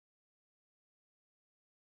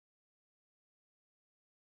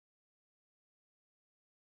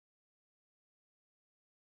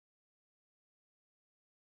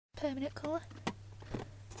permanent colour,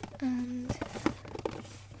 and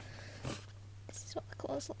this is what the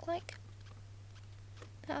colours look like.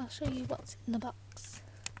 I'll show you what's in the box.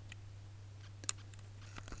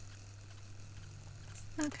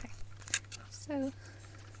 Okay, so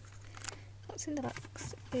what's in the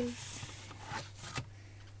box is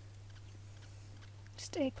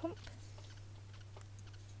just a pump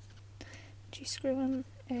which you screw on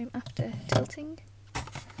after tilting.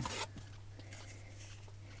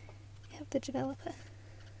 You have the developer,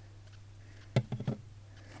 you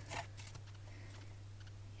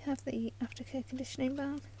have the aftercare conditioning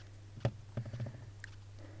balm,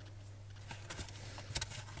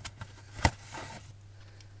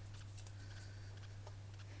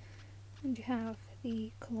 and you have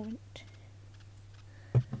the colourant.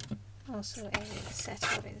 Also a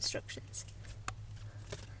set of instructions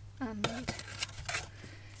and a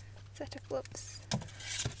set of gloves.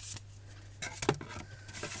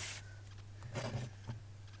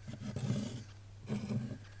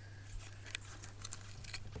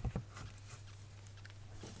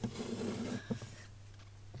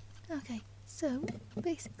 Okay, so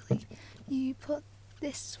basically you put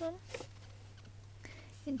this one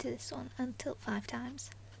into this one and tilt 5 times,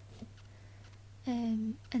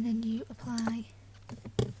 and then you apply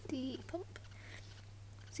the pump.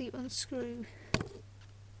 So you unscrew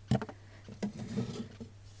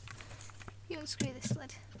this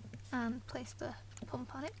lid and place the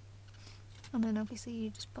pump on it, and then obviously you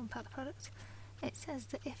just pump out the product. It says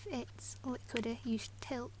that if it's liquider you should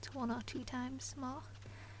tilt 1 or 2 times more,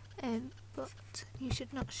 but you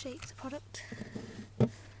should not shake the product.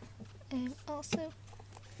 Also,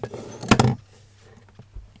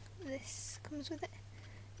 this comes with it.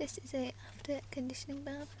 This is a after conditioning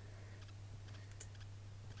balm.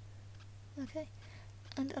 Okay,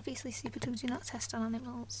 and obviously Superdrug do not test on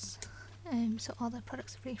animals, so all their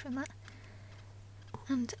products are free from that.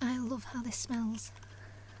 And I love how this smells,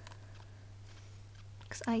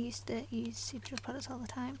 because I used to use Superdrug products all the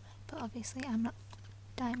time, but obviously I'm not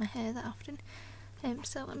dyeing my hair that often,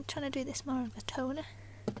 so I'm trying to do this more of a toner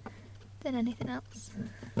than anything else.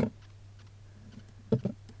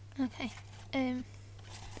 Okay,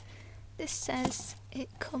 this says it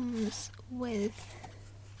comes with,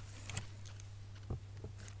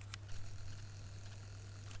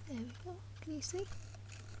 there we go, can you see?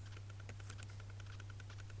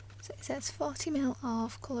 So it says 40ml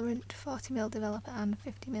of colourant, 40ml developer and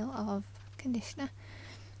 50ml of conditioner,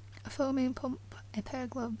 a foaming pump, a pair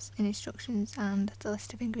of gloves and instructions, and the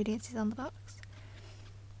list of ingredients is on the box.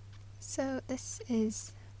 So this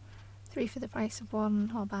is 3 for the price of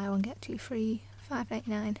 1, or buy 1 get 2 free,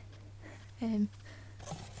 £5.99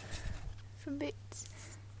 from Boots,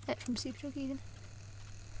 from Superdrug even.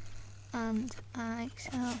 And I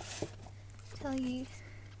shall tell you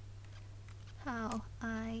how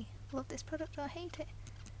I love this product or hate it.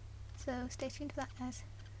 So stay tuned for that, guys.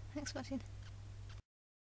 Thanks for watching.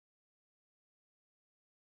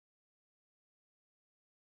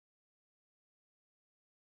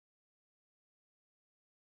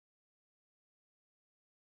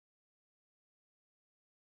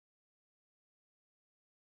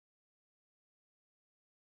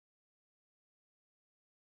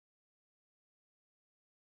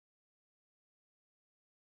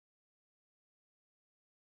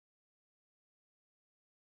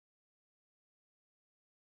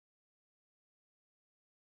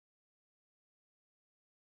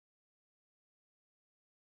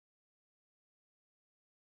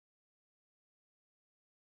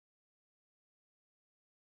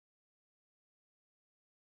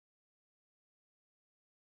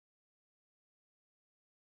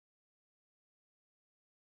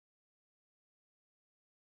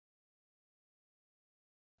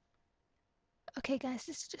 Okay guys,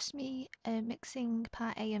 this is just me mixing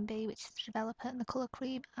part A and B, which is the developer and the colour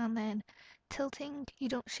cream, and then tilting. You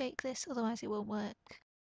don't shake this, otherwise it won't work.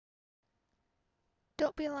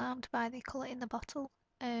 Don't be alarmed by the colour in the bottle,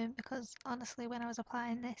 because honestly when I was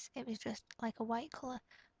applying this it was just like a white colour,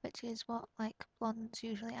 which is what like blondes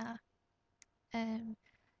usually are. Even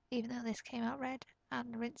though this came out red,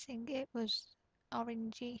 and rinsing it was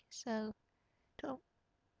orangey, so don't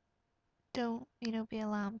be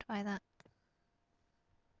alarmed by that.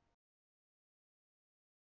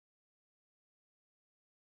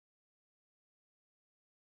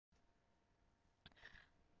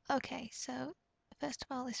 Okay, so first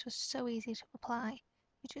of all, this was so easy to apply.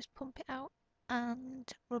 You just pump it out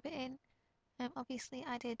and rub it in. Obviously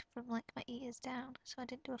I did from like my ears down, so I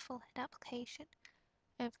didn't do a full head application.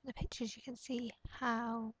 From the pictures you can see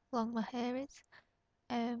how long my hair is.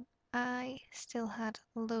 I still had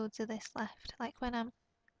loads of this left. Like when I'm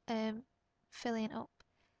filling up,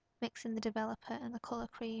 mixing the developer and the colour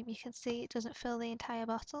cream. You can see it doesn't fill the entire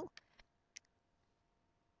bottle.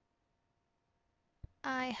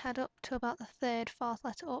 I had up to about the third, fourth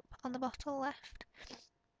letter up on the bottle left.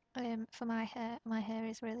 For my hair. My hair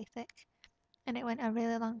is really thick, and it went a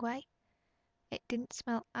really long way. It didn't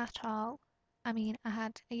smell at all. I mean,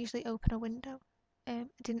 I usually open a window. I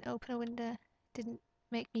didn't open a window, didn't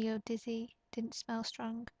make me go dizzy, didn't smell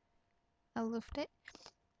strong. I loved it.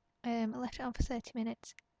 I left it on for 30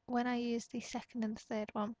 minutes. When I used the second and the third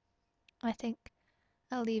one, I think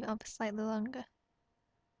I'll leave it on for slightly longer.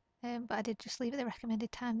 But I did just leave it the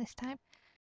recommended time this time.